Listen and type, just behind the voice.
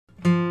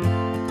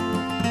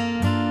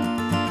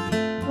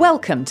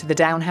Welcome to the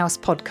Downhouse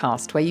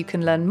podcast, where you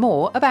can learn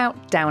more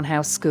about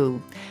Downhouse School.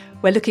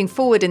 We're looking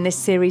forward in this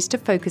series to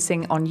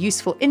focusing on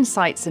useful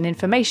insights and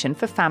information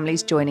for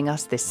families joining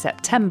us this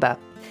September.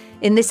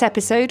 In this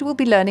episode, we'll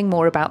be learning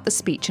more about the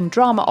speech and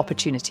drama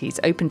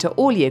opportunities open to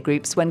all year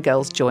groups when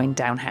girls join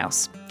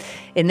Downhouse.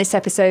 In this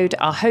episode,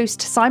 our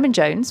host, Simon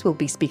Jones, will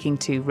be speaking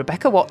to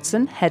Rebecca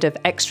Watson, Head of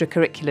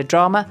Extracurricular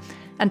Drama,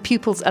 and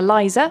pupils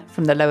Eliza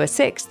from the lower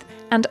 6th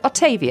and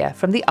Ottavia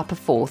from the upper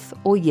 4th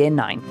or year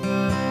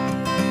 9.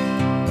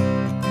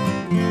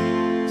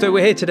 So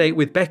we're here today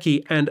with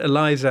Becky and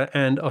Eliza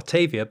and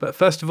Ottavia. But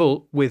first of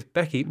all, with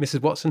Becky,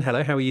 Mrs. Watson,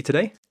 hello, how are you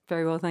today?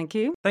 Very well, thank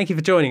you. Thank you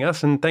for joining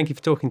us, and thank you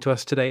for talking to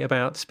us today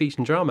about speech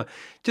and drama.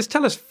 Just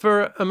tell us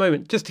for a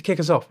moment, just to kick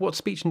us off, what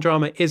speech and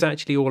drama is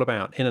actually all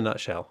about in a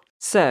nutshell.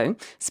 So,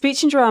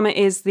 speech and drama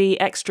is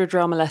the extra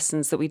drama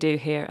lessons that we do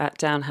here at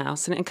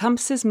Downhouse, and it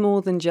encompasses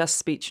more than just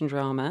speech and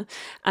drama,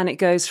 and it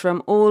goes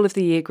from all of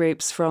the year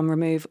groups from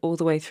Remove all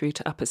the way through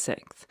to upper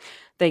 6th.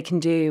 They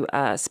can do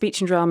speech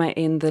and drama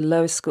in the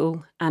lower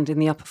school and in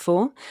the upper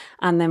 4.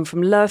 And then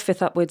from lower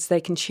 5th upwards, they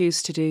can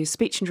choose to do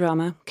speech and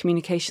drama,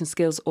 communication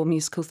skills or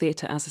musical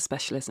theatre as a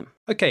specialism.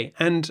 OK,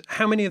 and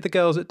how many of the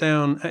girls at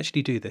Down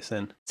actually do this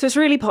then? So it's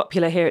really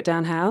popular here at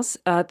Downhouse.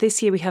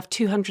 This year we have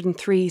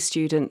 203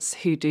 students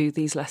who do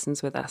these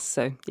lessons with us.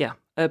 So yeah,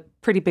 a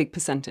pretty big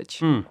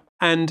percentage.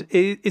 And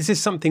is this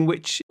something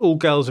which all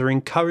girls are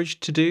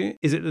encouraged to do?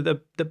 Is it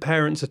that the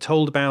parents are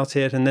told about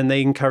it and then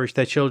they encourage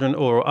their children,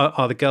 or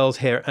are the girls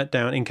here at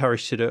Down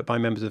encouraged to do it by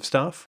members of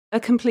staff? A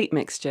complete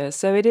mixture.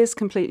 So it is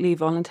completely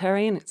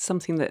voluntary and it's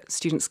something that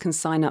students can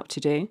sign up to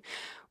do.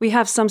 We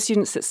have some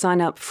students that sign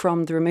up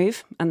from the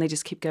Remove and they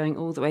just keep going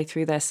all the way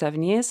through their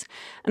 7 years.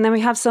 And then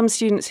we have some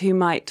students who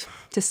might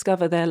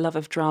discover their love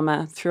of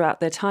drama throughout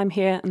their time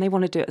here and they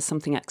want to do it as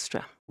something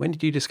extra. When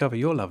did you discover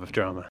your love of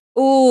drama?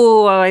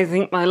 Oh, I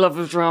think my love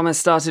of drama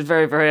started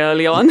very, very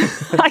early on.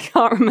 I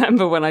can't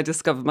remember when I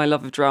discovered my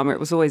love of drama. It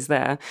was always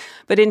there.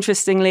 But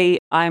interestingly,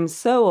 I'm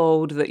so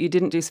old that you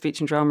didn't do speech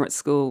and drama at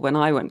school when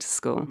I went to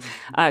school.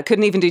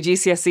 Couldn't even do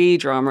GCSE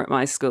drama at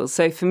my school.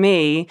 So for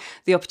me,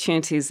 the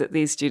opportunities that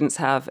these students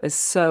have is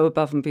so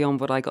above and beyond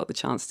what I got the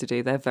chance to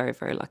do. They're very,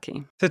 very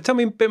lucky. So tell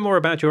me a bit more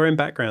about your own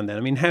background then.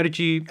 I mean, how did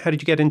you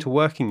get into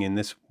working in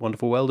this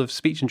wonderful world of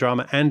speech and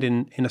drama and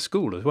in a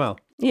school as well?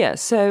 Yeah,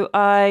 so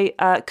I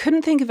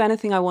couldn't think of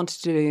anything I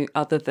wanted to do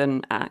other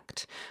than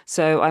act.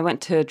 So I went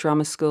to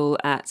drama school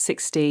at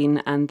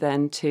 16 and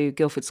then to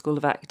Guildford School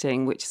of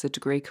Acting, which is a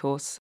degree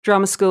course.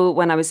 Drama school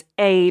when I was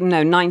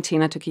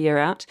 19, I took a year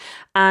out.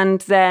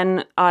 And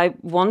then I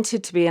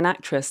wanted to be an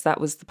actress.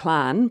 That was the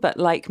plan. But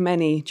like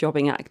many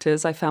jobbing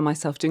actors, I found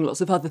myself doing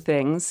lots of other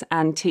things.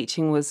 And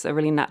teaching was a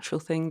really natural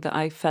thing that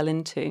I fell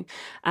into.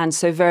 And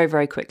so very,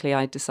 very quickly,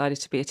 I decided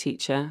to be a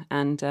teacher.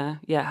 And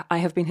I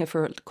have been here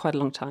for quite a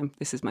long time.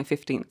 This is my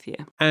 15th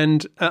year.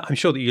 And I'm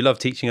sure that you love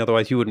teaching,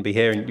 otherwise you wouldn't be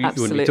here and you wouldn't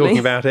be Absolutely. talking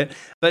about it.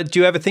 But do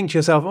you ever think to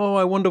yourself,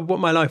 I wonder what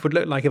my life would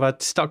look like if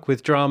I'd stuck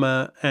with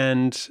drama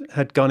and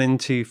had gone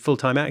into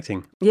full-time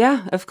acting?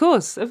 Yeah, of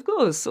course,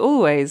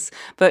 always.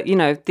 But,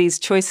 these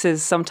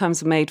choices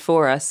sometimes are made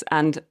for us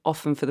and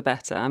often for the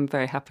better. I'm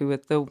very happy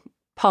with the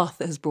path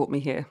that has brought me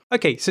here.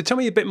 Okay, so tell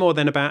me a bit more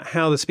then about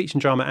how the speech and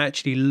drama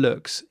actually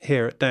looks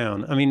here at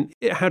Down. I mean,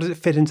 how does it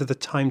fit into the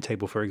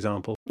timetable, for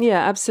example? Yeah,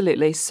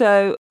 absolutely.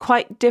 So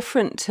quite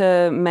different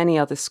to many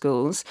other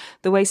schools.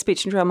 The way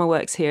speech and drama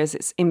works here is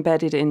it's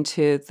embedded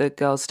into the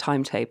girls'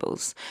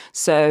 timetables.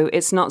 So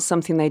it's not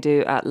something they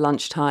do at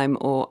lunchtime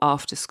or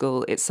after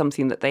school. It's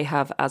something that they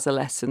have as a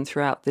lesson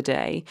throughout the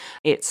day.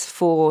 It's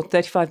for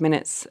 35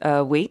 minutes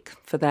a week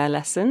for their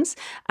lessons,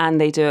 and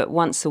they do it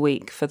once a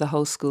week for the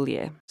whole school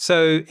year.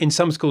 So in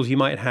some schools you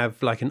might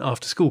have like an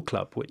after-school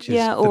club, which is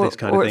for this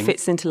kind of thing. Or it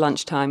fits into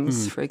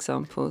lunchtimes, for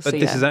example. But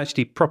this is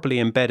actually properly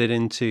embedded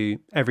into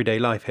everyday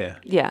life here.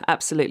 Yeah,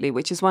 absolutely,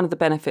 which is one of the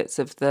benefits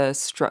of the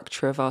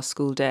structure of our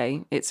school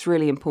day. It's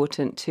really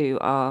important to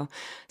our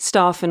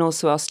staff and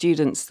also our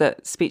students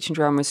that speech and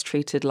drama is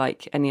treated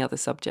like any other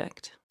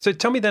subject. So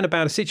tell me then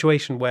about a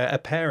situation where a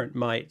parent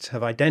might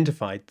have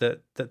identified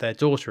that their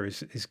daughter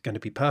is going to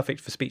be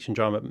perfect for speech and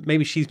drama.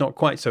 Maybe she's not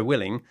quite so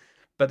willing,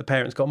 but the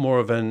parents got more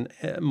of an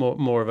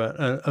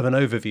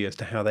overview as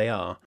to how they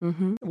are.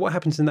 Mm-hmm. What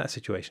happens in that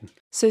situation?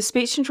 So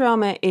speech and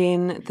drama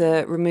in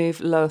the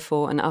Remove lower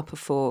 4 and upper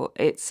 4,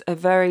 it's a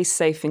very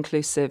safe,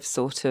 inclusive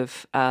sort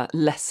of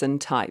lesson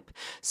type.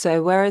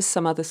 So whereas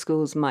some other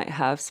schools might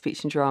have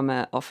speech and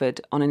drama offered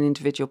on an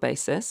individual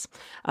basis,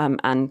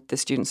 and the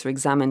students are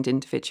examined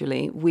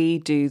individually, we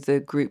do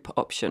the group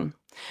option.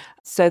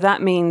 So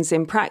that means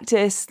in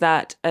practice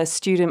that a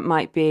student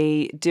might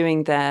be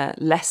doing their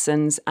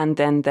lessons and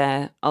then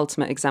their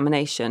ultimate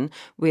examination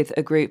with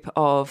a group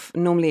of,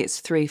 normally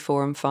it's 3,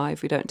 4 and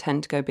 5. We don't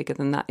tend to go bigger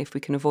than that if we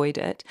can avoid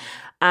it.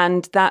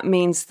 And that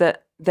means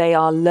that they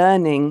are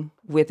learning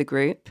with a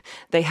group.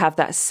 They have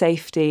that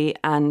safety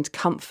and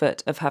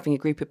comfort of having a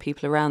group of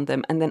people around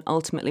them. And then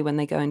ultimately when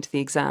they go into the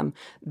exam,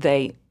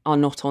 they are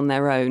not on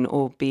their own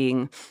or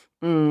being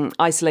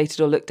isolated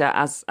or looked at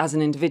as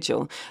an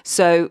individual.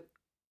 So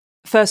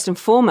First and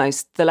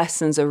foremost, the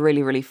lessons are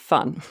really, really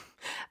fun.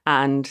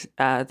 And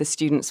the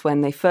students,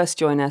 when they first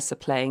join us, are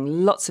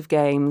playing lots of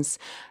games,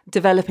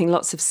 developing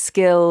lots of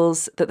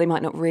skills that they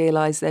might not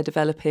realise they're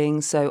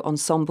developing. So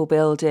ensemble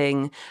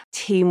building,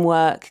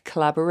 teamwork,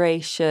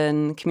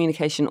 collaboration,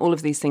 communication, all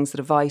of these things that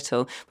are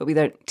vital, but we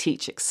don't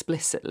teach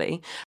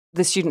explicitly.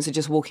 The students are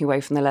just walking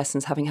away from their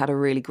lessons having had a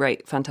really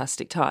great,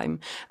 fantastic time.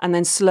 And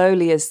then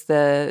slowly as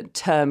the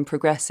term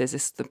progresses,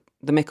 it's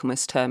the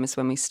Michaelmas term is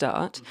when we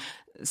start.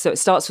 So it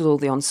starts with all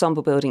the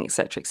ensemble building, et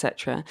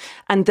cetera,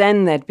 and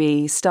then they'd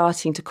be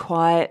starting to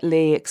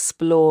quietly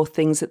explore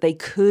things that they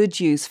could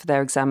use for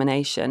their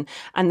examination.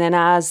 And then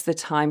as the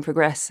time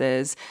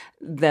progresses,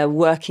 they're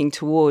working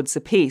towards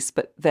a piece,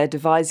 but they're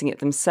devising it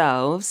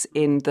themselves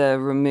in the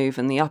remove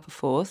and the upper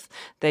fourth.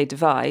 They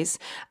devise.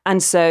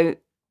 And so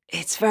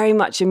it's very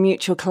much a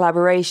mutual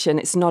collaboration.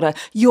 It's not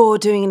you're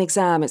doing an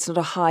exam. It's not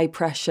a high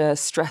pressure,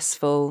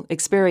 stressful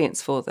experience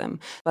for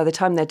them. By the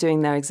time they're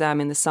doing their exam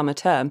in the summer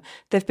term,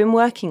 they've been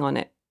working on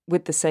it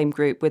with the same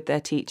group, with their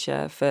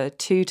teacher for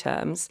 2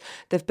 terms.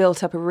 They've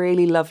built up a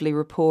really lovely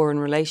rapport and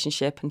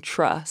relationship and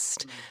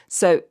trust.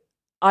 So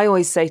I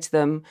always say to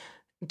them,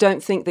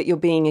 don't think that you're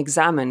being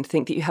examined.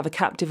 Think that you have a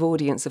captive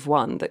audience of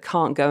one that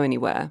can't go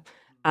anywhere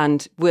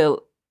and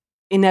will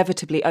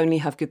inevitably only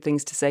have good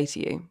things to say to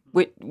you,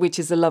 which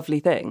is a lovely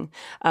thing.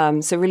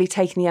 So really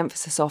taking the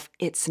emphasis off,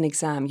 it's an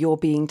exam, you're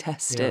being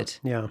tested.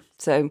 Yeah.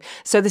 So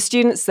the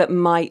students that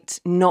might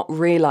not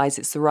realise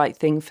it's the right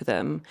thing for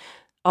them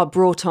are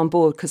brought on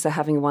board because they're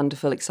having a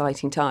wonderful,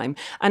 exciting time.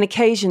 And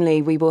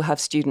occasionally we will have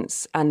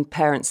students and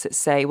parents that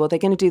say, well, they're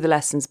going to do the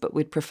lessons, but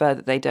we'd prefer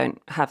that they don't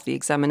have the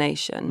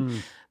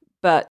examination.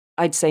 But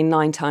I'd say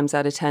 9 times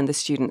out of 10, the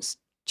students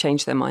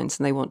change their minds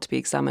and they want to be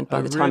examined by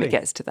the time it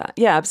gets to that.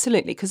 Yeah,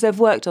 absolutely. Because they've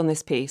worked on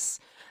this piece.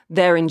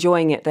 They're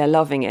enjoying it. They're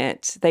loving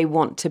it. They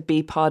want to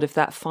be part of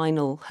that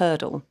final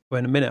hurdle. Well,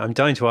 in a minute, I'm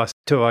dying to ask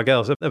 2 of our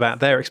girls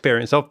about their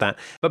experience of that.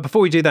 But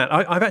before we do that,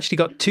 I've actually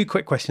got 2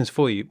 quick questions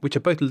for you, which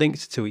are both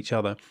linked to each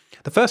other.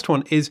 The first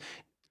one is,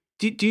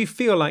 do you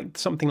feel like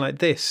something like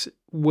this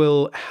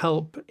will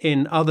help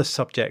in other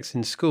subjects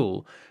in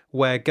school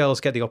where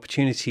girls get the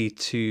opportunity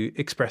to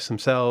express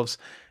themselves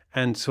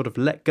and sort of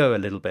let go a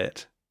little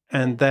bit?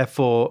 And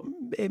therefore,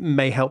 it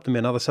may help them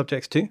in other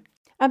subjects too?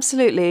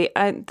 Absolutely.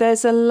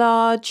 There's a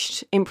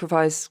large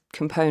improvised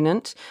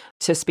component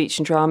to speech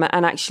and drama.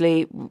 And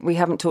actually, we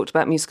haven't talked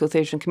about musical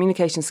theatre and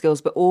communication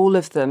skills, but all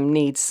of them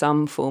need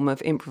some form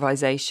of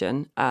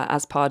improvisation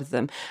as part of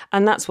them.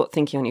 And that's what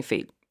Thinking on Your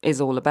Feet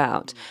is all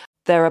about.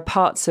 There are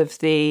parts of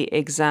the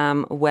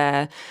exam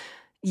where,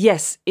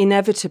 yes,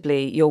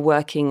 inevitably, you're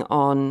working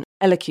on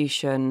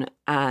elocution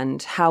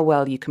and how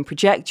well you can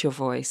project your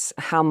voice,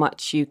 how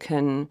much you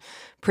can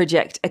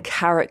project a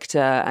character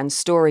and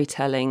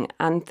storytelling,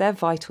 and they're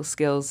vital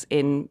skills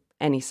in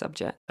any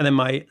subject. And then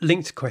my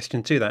linked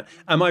question to that,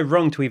 am I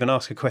wrong to even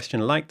ask a question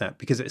like that?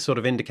 Because it sort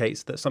of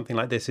indicates that something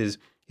like this is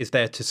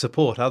there to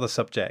support other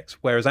subjects,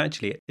 whereas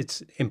actually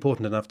it's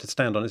important enough to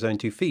stand on its own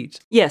 2 feet.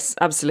 Yes,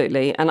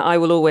 absolutely. And I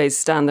will always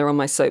stand there on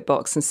my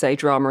soapbox and say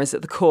drama is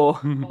at the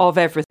core of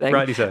everything.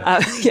 Rightly so.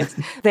 Yes.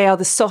 They are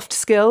the soft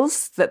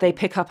skills that they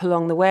pick up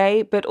along the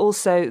way, but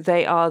also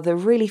they are the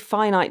really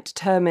finite,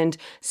 determined,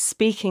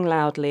 speaking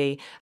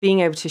loudly, being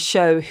able to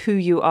show who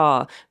you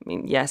are. I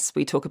mean, yes,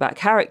 we talk about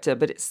character,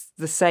 but it's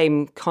the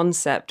same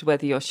concept,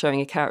 whether you're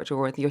showing a character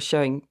or whether you're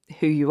showing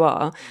who you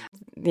are.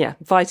 Yeah,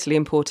 vitally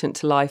important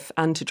to life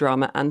and to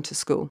drama and to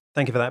school.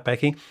 Thank you for that,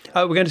 Becky.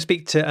 We're going to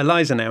speak to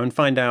Eliza now and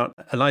find out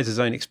Eliza's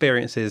own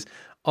experiences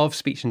of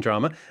speech and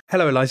drama.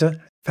 Hello, Eliza.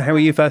 How are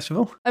you, first of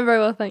all? I'm very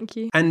well, thank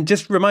you. And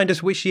just remind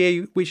us which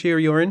year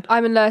you're in?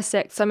 I'm in lower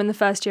sixth, so I'm in the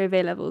first year of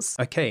A-levels.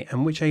 Okay,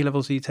 and which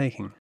A-levels are you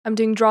taking? I'm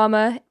doing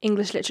drama,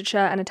 English literature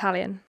and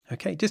Italian.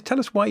 Okay, just tell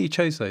us why you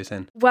chose those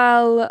then.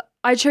 Well,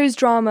 I chose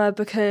drama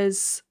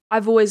because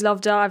I've always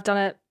loved it. I've done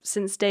it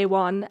since day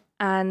one,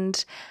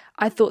 and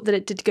I thought that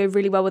it did go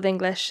really well with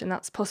English, and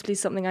that's possibly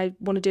something I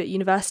want to do at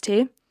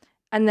university.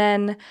 And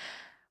then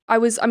I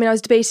was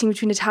debating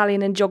between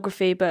Italian and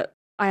geography, but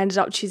I ended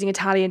up choosing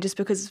Italian just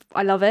because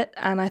I love it,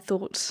 and I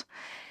thought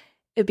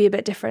it'd be a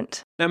bit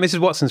different. Now, Mrs.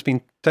 Watson's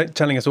been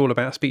telling us all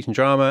about speech and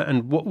drama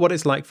and what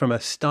it's like from a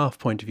staff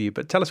point of view,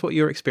 but tell us what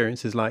your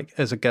experience is like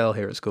as a girl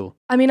here at school.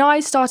 I mean, I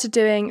started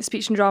doing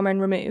speech and drama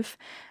in Remove,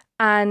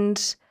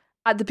 and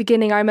at the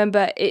beginning I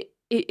remember it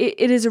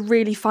is a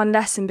really fun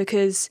lesson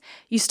because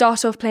you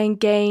start off playing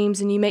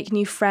games and you make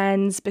new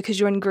friends because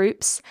you're in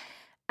groups.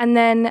 And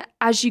then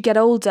as you get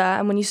older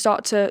and when you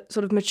start to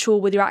sort of mature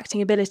with your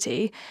acting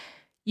ability,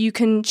 you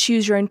can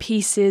choose your own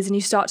pieces and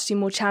you start to do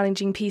more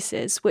challenging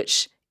pieces,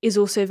 which is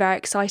also very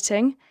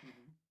exciting.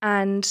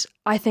 And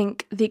I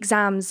think the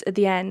exams at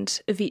the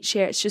end of each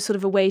year, it's just sort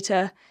of a way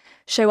to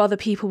show other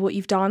people what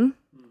you've done,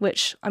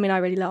 which, I mean, I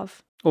really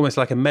love. Almost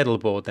like a medal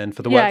board then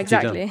for the work that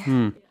you've done.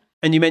 Exactly.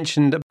 And you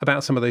mentioned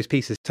about some of those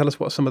pieces. Tell us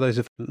what some of those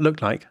have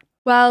looked like.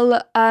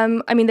 Well,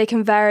 I mean, they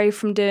can vary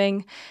from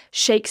doing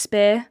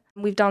Shakespeare.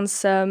 We've done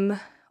some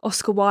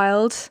Oscar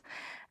Wilde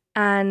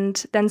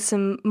and then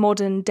some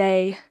modern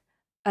day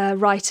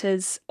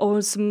writers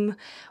or some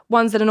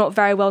ones that are not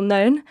very well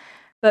known.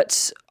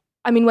 But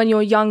I mean, when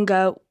you're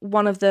younger,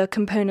 one of the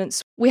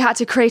components, we had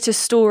to create a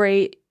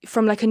story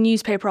from like a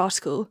newspaper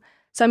article.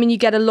 So, I mean, you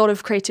get a lot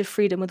of creative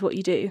freedom with what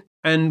you do.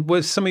 And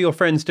was some of your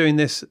friends doing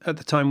this at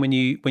the time when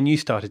you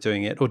started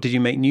doing it, or did you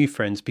make new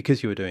friends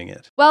because you were doing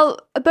it? Well,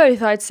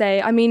 both, I'd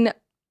say. I mean,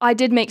 I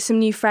did make some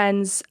new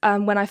friends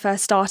when I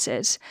first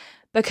started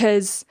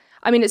because,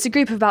 I mean, it's a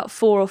group of about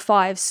 4 or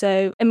 5.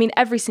 So, I mean,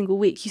 every single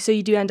week, so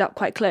you do end up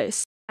quite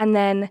close. And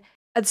then,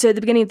 so at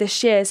the beginning of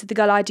this year, so the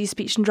girl I do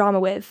speech and drama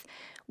with,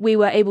 we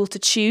were able to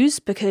choose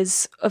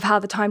because of how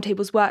the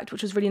timetables worked,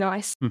 which was really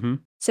nice. Mm-hmm.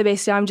 So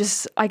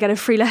basically, I get a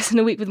free lesson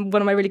a week with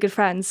one of my really good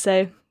friends.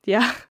 So,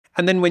 yeah.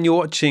 And then when you're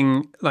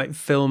watching like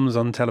films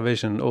on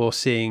television or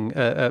seeing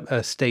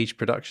a stage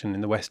production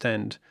in the West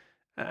End,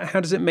 how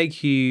does it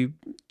make you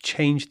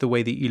change the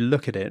way that you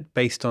look at it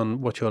based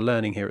on what you're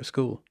learning here at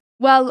school?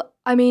 Well,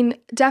 I mean,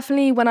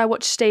 definitely when I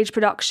watch stage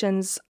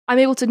productions, I'm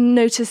able to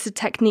notice the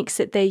techniques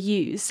that they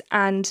use.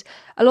 And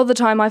a lot of the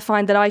time I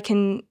find that I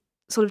can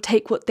sort of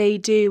take what they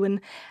do and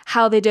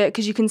how they do it,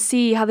 because you can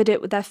see how they do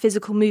it with their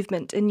physical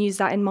movement and use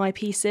that in my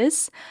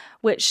pieces,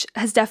 which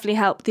has definitely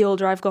helped the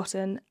older I've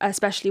gotten,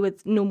 especially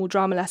with normal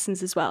drama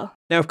lessons as well.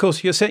 Now, of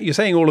course, you're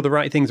saying all of the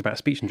right things about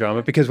speech and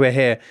drama because we're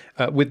here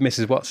with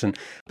Mrs. Watson.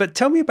 But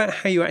tell me about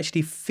how you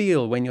actually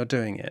feel when you're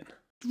doing it.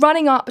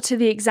 Running up to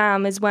the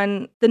exam is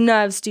when the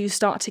nerves do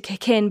start to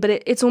kick in, but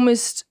it's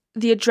almost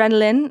the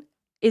adrenaline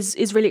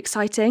is really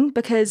exciting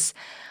because,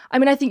 I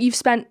mean, I think you've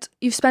spent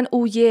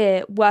all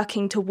year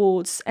working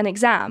towards an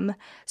exam.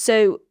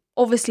 So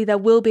obviously there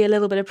will be a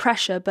little bit of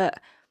pressure, but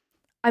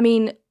I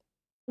mean,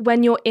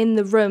 when you're in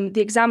the room,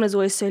 the examiner's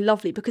always so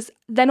lovely because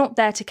they're not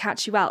there to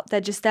catch you out. They're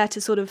just there to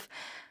sort of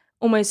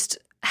almost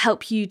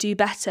help you do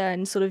better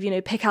and sort of,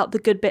 pick out the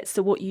good bits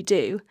of what you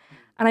do.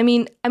 And I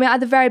mean,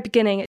 at the very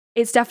beginning,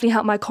 it's definitely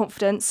helped my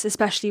confidence,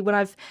 especially when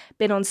I've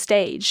been on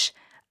stage,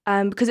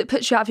 because it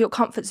puts you out of your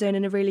comfort zone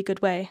in a really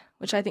good way,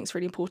 which I think is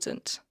really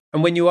important.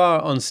 And when you are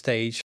on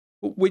stage,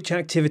 which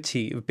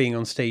activity of being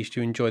on stage do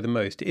you enjoy the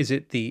most? Is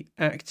it the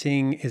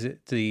acting? Is it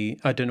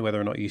I don't know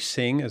whether or not you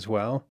sing as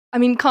well. I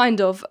mean,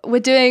 kind of. We're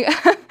doing,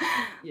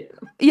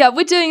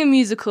 we're doing a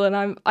musical,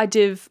 and I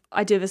do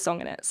have a song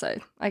in it, so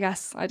I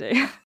guess I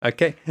do.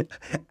 Okay.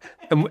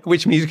 And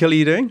which musical are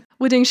you doing?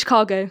 We're doing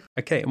Chicago.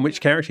 Okay, and which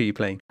character are you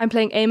playing? I'm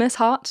playing Amos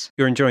Hart.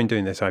 You're enjoying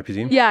doing this, I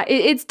presume? Yeah,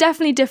 it's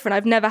definitely different.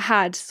 I've never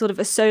had sort of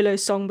a solo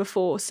song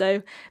before,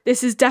 so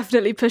this is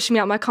definitely pushing me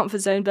out of my comfort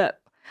zone,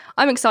 but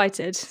I'm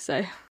excited,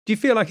 so. Do you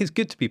feel like it's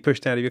good to be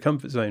pushed out of your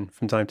comfort zone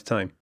from time to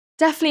time?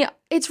 Definitely.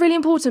 It's really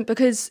important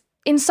because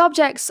in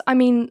subjects, I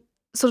mean,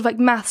 sort of like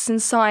maths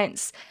and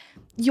science,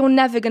 you're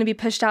never going to be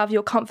pushed out of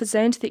your comfort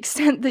zone to the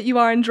extent that you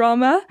are in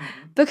drama.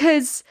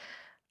 Because,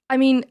 I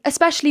mean,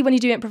 especially when you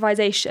do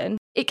improvisation,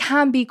 it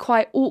can be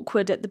quite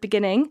awkward at the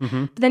beginning,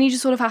 but then you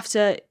just sort of have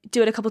to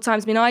do it a couple of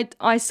times. I mean,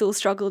 I still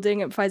struggle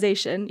doing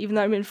improvisation, even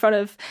though I'm in front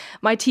of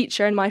my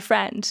teacher and my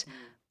friend.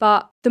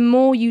 But the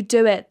more you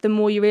do it, the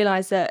more you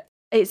realise that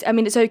it's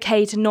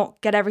okay to not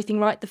get everything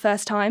right the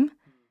first time.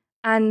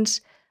 And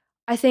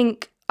I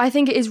think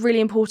it is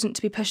really important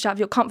to be pushed out of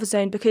your comfort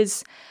zone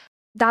because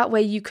that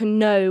way you can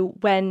know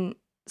when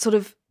sort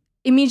of,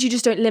 it means you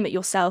just don't limit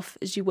yourself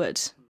as you would.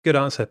 Good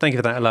answer. Thank you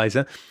for that,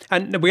 Eliza.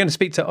 And we're going to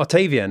speak to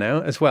Ottavia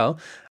now as well.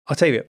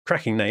 Ottavia,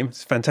 cracking name.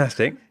 It's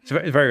fantastic. It's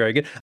very, very, very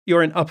good.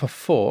 You're in upper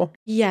 4.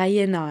 Yeah,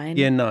 year 9.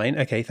 Year 9.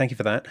 Okay, thank you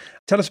for that.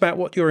 Tell us about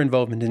what your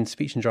involvement in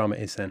speech and drama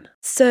is then.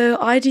 So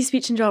I do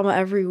speech and drama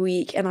every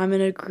week and I'm in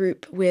a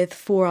group with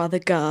 4 other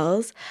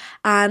girls.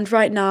 And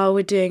right now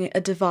we're doing a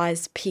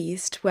devised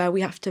piece where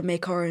we have to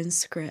make our own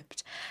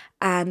script.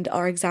 And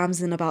our exam's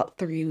in about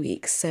 3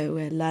 weeks. So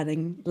we're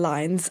learning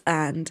lines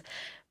and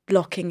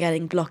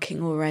getting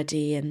blocking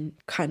already and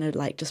kind of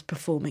like just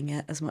performing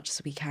it as much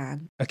as we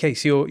can. Okay,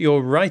 so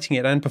you're writing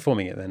it and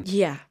performing it then?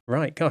 Yeah.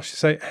 Right, gosh.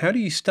 So how do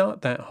you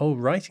start that whole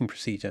writing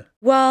procedure?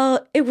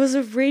 Well, it was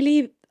a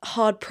really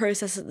hard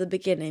process at the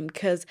beginning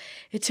because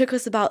it took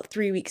us about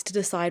 3 weeks to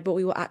decide what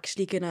we were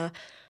actually going to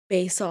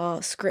base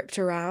our script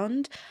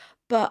around.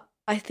 But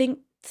I think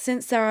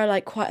since there are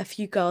like quite a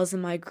few girls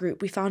in my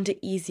group, we found it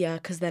easier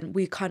because then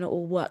we kind of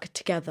all worked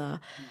together.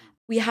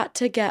 We had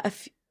to get a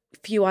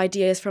few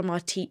ideas from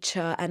our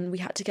teacher and we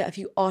had to get a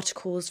few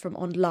articles from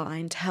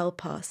online to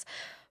help us.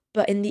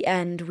 But in the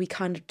end, we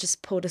kind of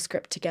just pulled a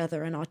script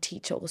together and our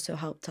teacher also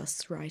helped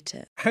us write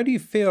it. How do you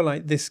feel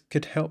like this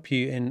could help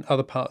you in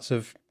other parts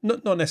of,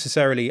 not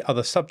necessarily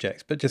other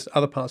subjects, but just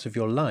other parts of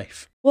your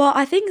life? Well,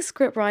 I think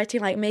script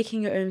writing, like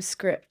making your own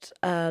script,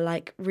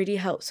 like really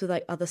helps with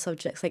like other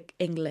subjects like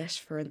English,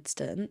 for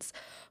instance.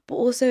 But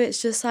also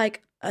it's just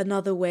like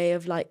another way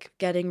of like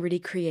getting really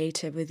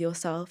creative with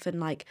yourself and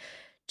like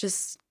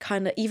just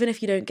kind of, even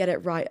if you don't get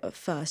it right at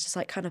first, just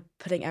like kind of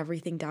putting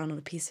everything down on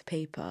a piece of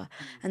paper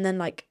and then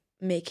like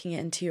making it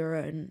into your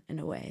own in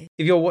a way.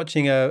 If you're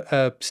watching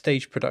a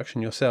stage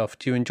production yourself,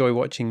 do you enjoy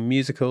watching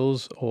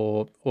musicals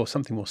or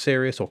something more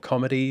serious or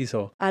comedies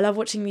or? I love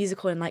watching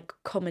musical and like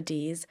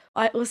comedies.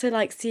 I also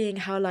like seeing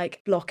how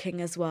like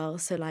blocking as well.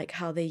 So like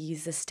how they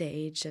use the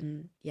stage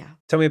and yeah.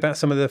 Tell me about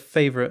some of the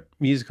favourite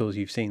musicals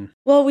you've seen.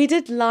 Well, we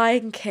did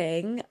Lion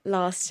King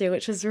last year,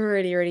 which was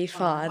really, really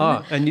fun.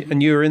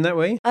 And you were in that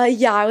way?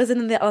 Yeah, I was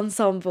in the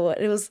ensemble.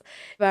 It was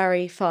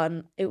very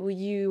fun.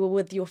 You were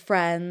with your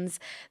friends,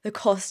 the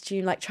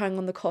costume, like trying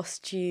on the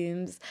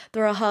costumes.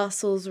 The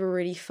rehearsals were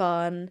really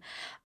fun.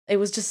 It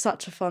was just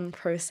such a fun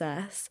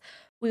process.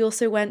 We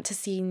also went to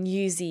see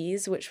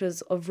Newsies, which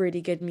was a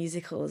really good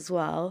musical as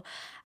well.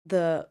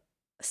 The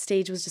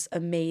stage was just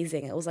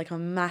amazing. It was like a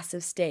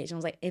massive stage and I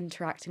was like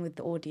interacting with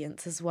the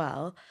audience as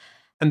well.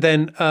 And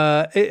then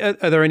are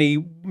there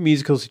any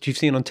musicals that you've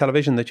seen on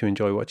television that you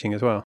enjoy watching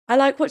as well? I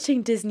like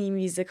watching Disney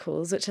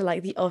musicals, which are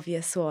like the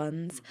obvious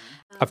ones.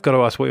 I've got to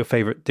ask what your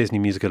favourite Disney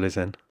musical is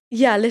then.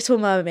 Yeah, Little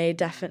Mermaid,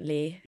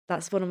 definitely.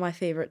 That's one of my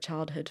favourite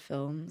childhood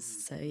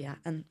films. So yeah,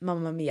 and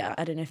Mamma Mia.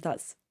 I don't know if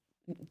that's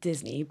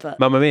Disney, but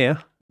Mamma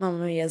Mia?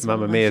 Mamma Mia is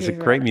Mamma Mia is a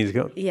great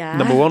musical. Yeah.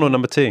 Number 1 or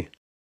number 2?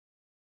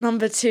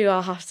 Number 2,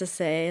 I'll have to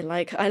say.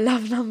 Like, I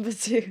love number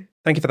 2.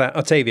 Thank you for that,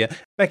 Ottavia.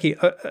 Becky,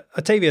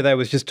 Ottavia there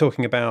was just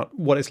talking about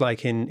what it's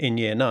like in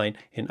year 9,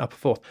 in upper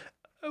 4th.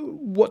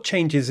 What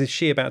changes is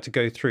she about to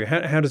go through?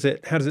 How does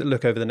it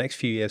look over the next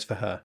few years for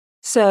her?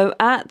 So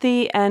at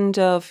the end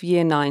of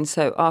year 9,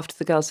 so after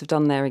the girls have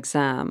done their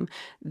exam,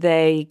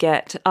 they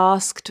get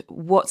asked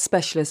what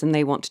specialism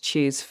they want to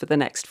choose for the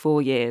next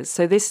 4 years.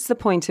 So this is the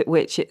point at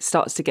which it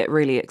starts to get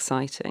really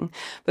exciting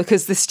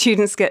because the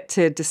students get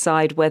to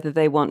decide whether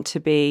they want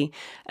to be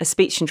a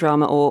speech and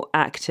drama or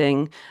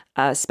acting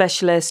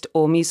specialist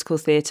or musical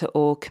theatre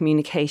or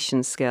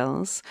communication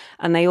skills.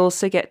 And they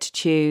also get to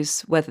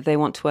choose whether they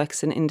want to work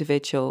as an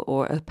individual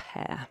or a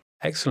pair.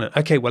 Excellent.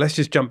 Okay, well, let's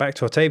just jump back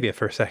to Ottavia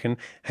for a second.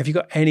 Have you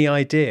got any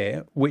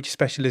idea which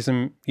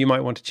specialism you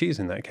might want to choose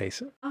in that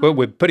case? Well,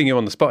 we're putting you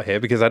on the spot here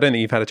because I don't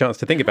think you've had a chance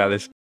to think about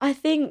this. I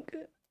think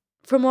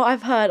from what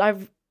I've heard,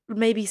 I've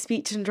maybe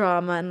speech and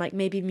drama and like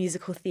maybe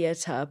musical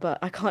theatre, but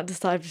I can't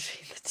decide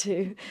between the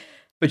two.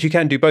 But you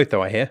can do both,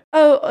 though, I hear.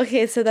 Oh,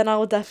 okay, so then I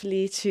will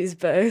definitely choose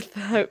both.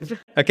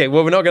 Okay,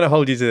 well, we're not going to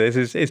hold you to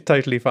this. It's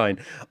totally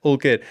fine. All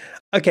good.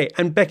 Okay,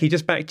 and Becky,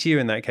 just back to you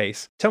in that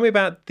case. Tell me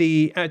about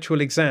the actual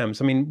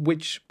exams. I mean,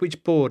 which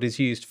board is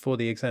used for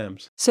the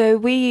exams? So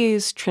we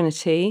use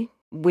Trinity.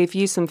 We've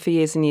used them for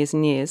years and years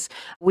and years.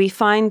 We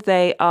find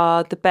they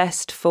are the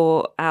best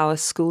for our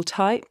school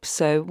type.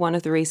 So one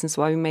of the reasons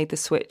why we made the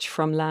switch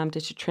from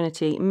Lambda to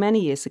Trinity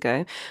many years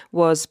ago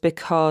was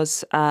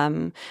because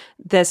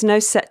there's no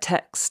set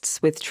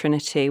texts with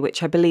Trinity,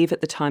 which I believe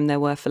at the time there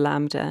were for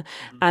Lambda.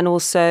 And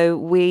also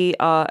we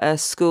are a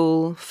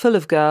school full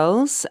of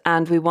girls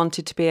and we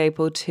wanted to be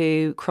able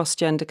to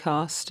cross-gender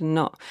cast and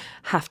not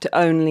have to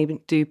only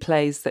do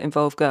plays that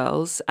involve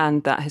girls.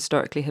 And that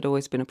historically had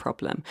always been a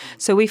problem.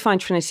 So we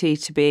find Trinity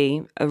to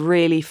be a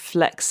really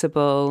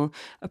flexible,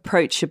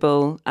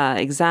 approachable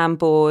exam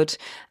board,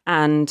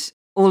 and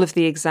all of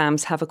the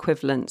exams have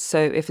equivalents. So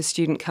if a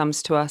student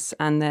comes to us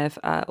and they've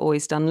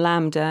always done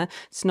Lambda,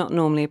 it's not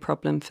normally a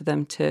problem for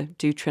them to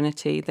do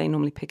Trinity. They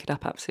normally pick it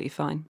up absolutely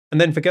fine. And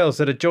then for girls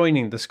that are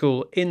joining the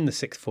school in the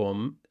 6th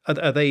form,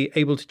 are they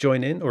able to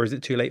join in or is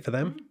it too late for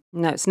them?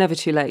 No, it's never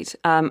too late.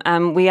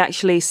 And we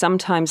actually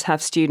sometimes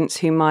have students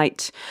who I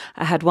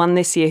had one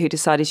this year who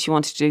decided she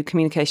wanted to do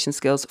communication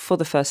skills for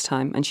the first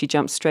time and she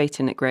jumped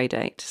straight in at grade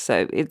 8.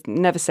 So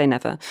never say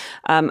never.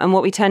 And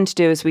what we tend to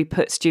do is we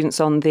put students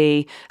on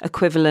the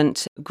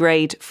equivalent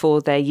grade for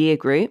their year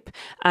group.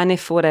 And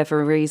if for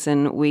whatever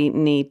reason we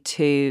need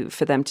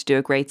for them to do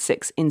a grade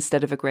 6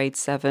 instead of a grade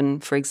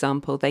 7, for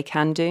example, they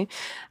can do.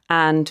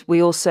 And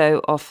we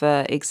also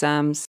offer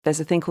exams.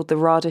 There's a thing called the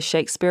RADA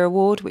Shakespeare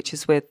Award, which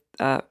is with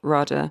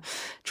RADA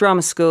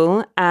Drama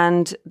School.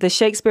 And the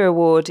Shakespeare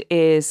Award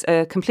is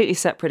a completely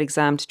separate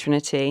exam to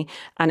Trinity,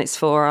 and it's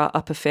for our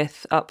upper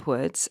 5th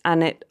upwards.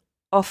 And it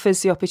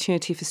offers the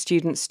opportunity for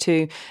students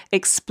to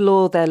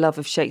explore their love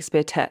of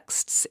Shakespeare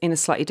texts in a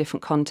slightly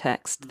different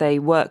context. They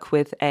work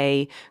with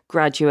a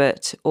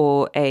graduate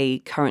or a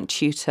current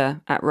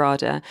tutor at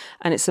RADA,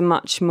 and it's a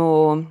much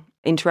more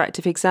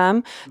interactive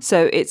exam.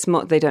 So it's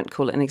more, they don't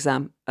call it an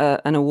exam,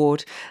 an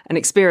award, an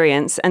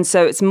experience. And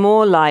so it's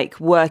more like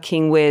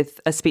working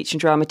with a speech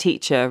and drama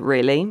teacher,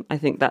 really. I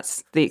think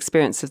that's the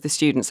experience of the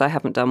students. I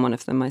haven't done one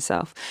of them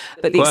myself.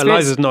 But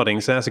Eliza's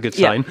nodding, so that's a good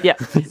sign. Yeah.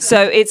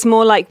 So it's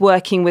more like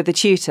working with a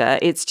tutor.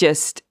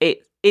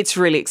 It's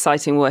really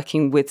exciting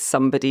working with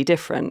somebody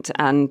different,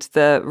 and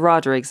the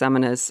RADA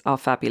examiners are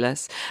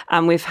fabulous.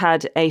 And we've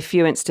had a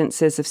few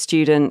instances of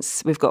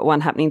students, we've got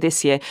one happening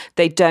this year,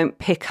 they don't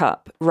pick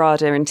up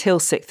RADA until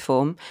 6th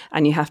form,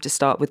 and you have to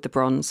start with the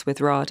bronze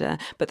with RADA,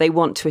 but they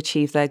want to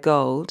achieve their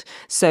gold.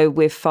 So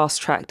we've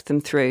fast-tracked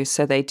them through,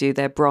 so they do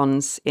their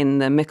bronze in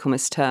the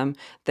Michaelmas term,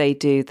 they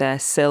do their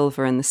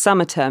silver in the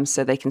summer term,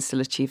 so they can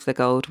still achieve the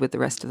gold with the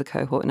rest of the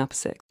cohort in upper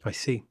 6th. I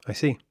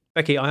see.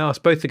 Becky, I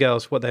asked both the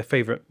girls what their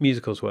favourite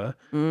musicals were.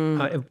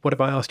 What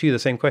if I asked you the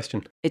same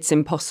question? It's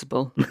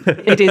impossible.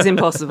 It is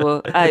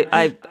impossible.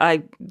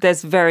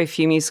 There's very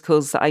few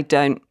musicals that I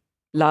don't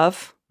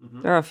love.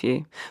 Mm-hmm. There are a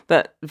few,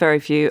 but very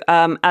few.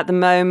 At the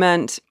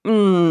moment,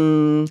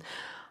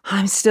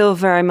 I'm still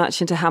very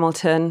much into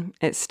Hamilton.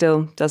 It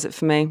still does it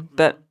for me.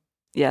 But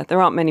yeah,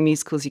 there aren't many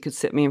musicals you could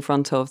sit me in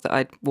front of that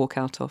I'd walk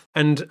out of.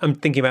 And I'm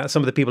thinking about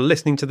some of the people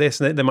listening to this,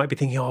 and they might be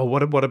thinking, "Oh,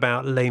 what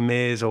about Les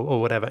Mis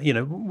or whatever?" You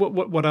know,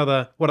 what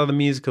other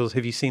musicals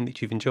have you seen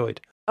that you've enjoyed?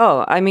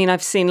 Oh, I mean,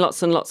 I've seen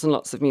lots and lots and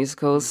lots of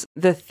musicals.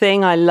 The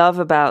thing I love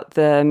about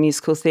the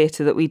musical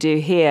theatre that we do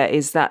here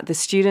is that the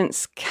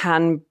students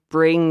can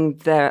bring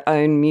their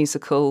own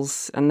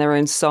musicals and their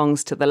own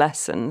songs to the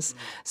lessons.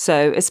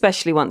 So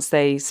especially once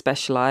they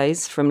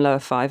specialise from lower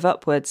 5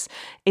 upwards,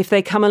 if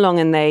they come along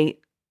and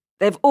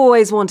they've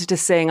always wanted to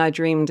sing I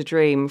Dreamed a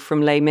Dream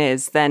from Les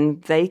Mis,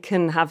 then they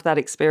can have that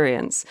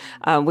experience.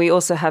 We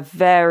also have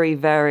very,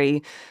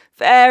 very,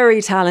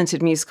 very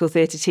talented musical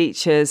theatre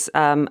teachers,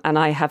 and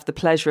I have the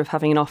pleasure of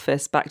having an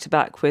office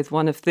back-to-back with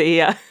one of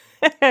the...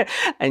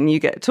 and you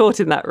get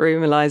taught in that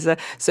room, Eliza.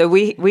 So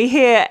we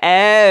hear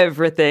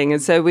everything. And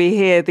so we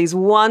hear these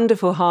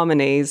wonderful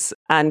harmonies.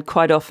 And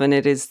quite often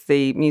it is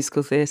the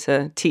musical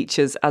theatre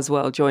teachers as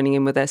well joining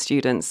in with their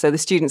students. So the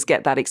students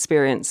get that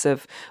experience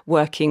of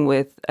working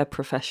with a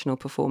professional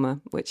performer,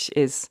 which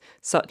is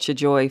such a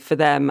joy for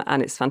them.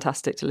 And it's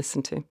fantastic to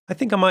listen to. I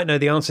think I might know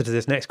the answer to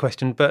this next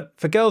question. But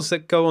for girls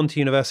that go on to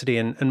university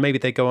and maybe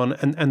they go on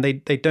and they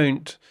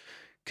don't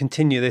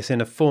continue this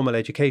in a formal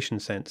education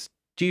sense,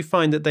 do you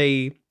find that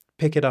they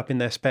pick it up in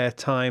their spare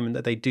time and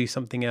that they do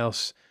something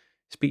else,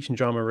 speech and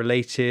drama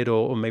related,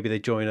 or maybe they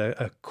join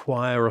a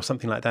choir or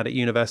something like that at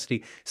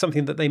university,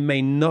 something that they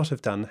may not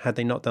have done had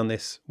they not done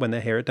this when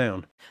they're here at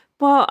Down?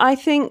 Well, I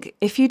think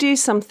if you do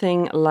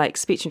something like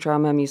speech and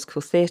drama,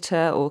 musical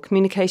theatre or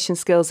communication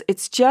skills,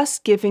 it's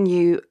just giving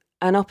you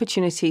an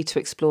opportunity to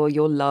explore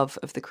your love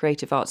of the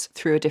creative arts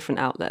through a different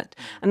outlet.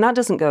 And that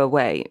doesn't go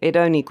away. It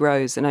only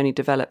grows and only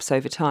develops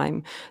over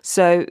time.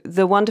 So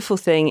the wonderful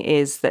thing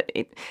is that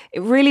it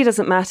really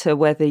doesn't matter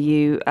whether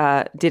you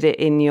did it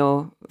in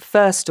your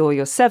first or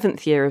your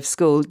 7th year of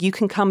school. You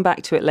can come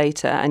back to it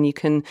later and you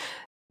can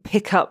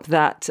pick up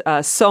that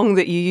song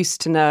that you used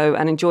to know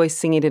and enjoy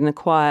singing it in a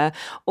choir.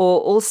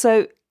 Or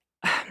also,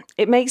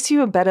 it makes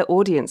you a better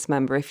audience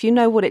member if you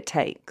know what it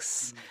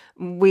takes.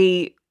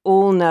 We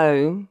all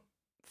know,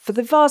 for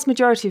the vast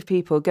majority of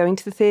people, going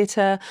to the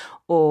theatre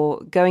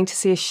or going to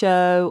see a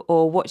show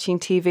or watching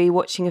TV,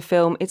 watching a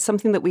film, it's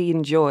something that we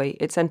enjoy.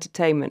 It's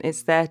entertainment.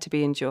 It's there to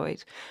be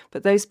enjoyed.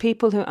 But those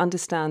people who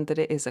understand that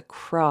it is a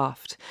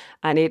craft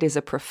and it is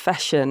a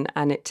profession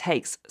and it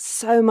takes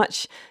so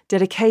much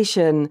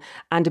dedication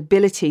and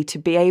ability to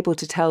be able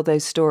to tell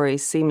those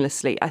stories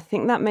seamlessly, I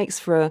think that makes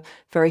for a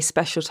very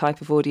special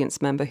type of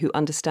audience member who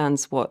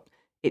understands what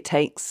it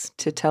takes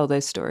to tell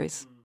those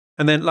stories.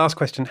 And then last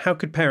question, how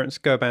could parents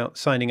go about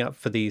signing up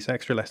for these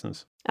extra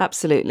lessons?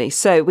 Absolutely.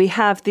 So we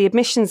have the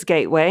admissions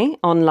gateway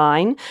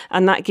online,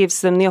 and that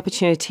gives them the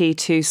opportunity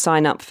to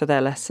sign up for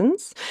their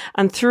lessons.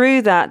 And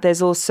through that,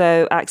 there's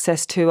also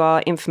access to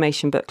our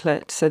information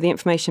booklet. So the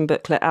information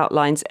booklet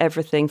outlines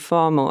everything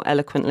far more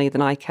eloquently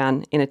than I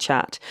can in a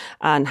chat,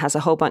 and has a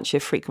whole bunch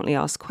of frequently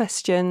asked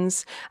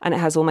questions. And it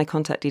has all my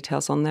contact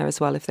details on there as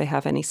well if they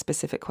have any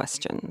specific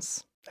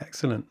questions.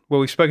 Excellent. Well,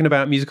 we've spoken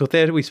about musical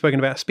theatre, we've spoken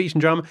about speech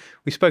and drama,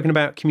 we've spoken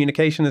about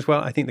communication as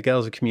well. I think the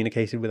girls have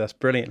communicated with us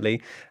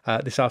brilliantly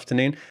this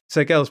afternoon.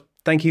 So girls,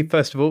 thank you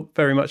first of all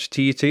very much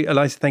to you two.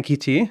 Eliza, thank you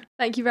to you.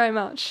 Thank you very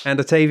much. And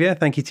Ottavia,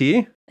 thank you to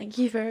you. Thank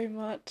you very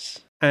much.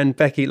 And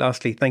Becky,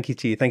 lastly, thank you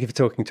to you. Thank you for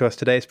talking to us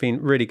today. It's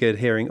been really good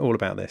hearing all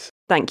about this.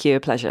 Thank you. A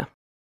pleasure.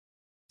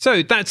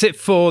 So that's it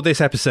for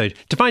this episode.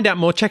 To find out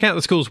more, check out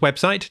the school's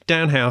website,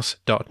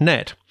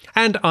 downhouse.net.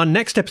 And our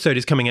next episode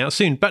is coming out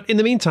soon. But in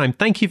the meantime,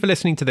 thank you for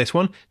listening to this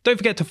one. Don't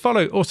forget to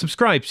follow or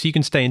subscribe so you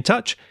can stay in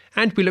touch.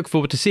 And we look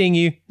forward to seeing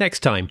you next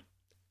time.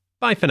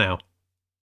 Bye for now.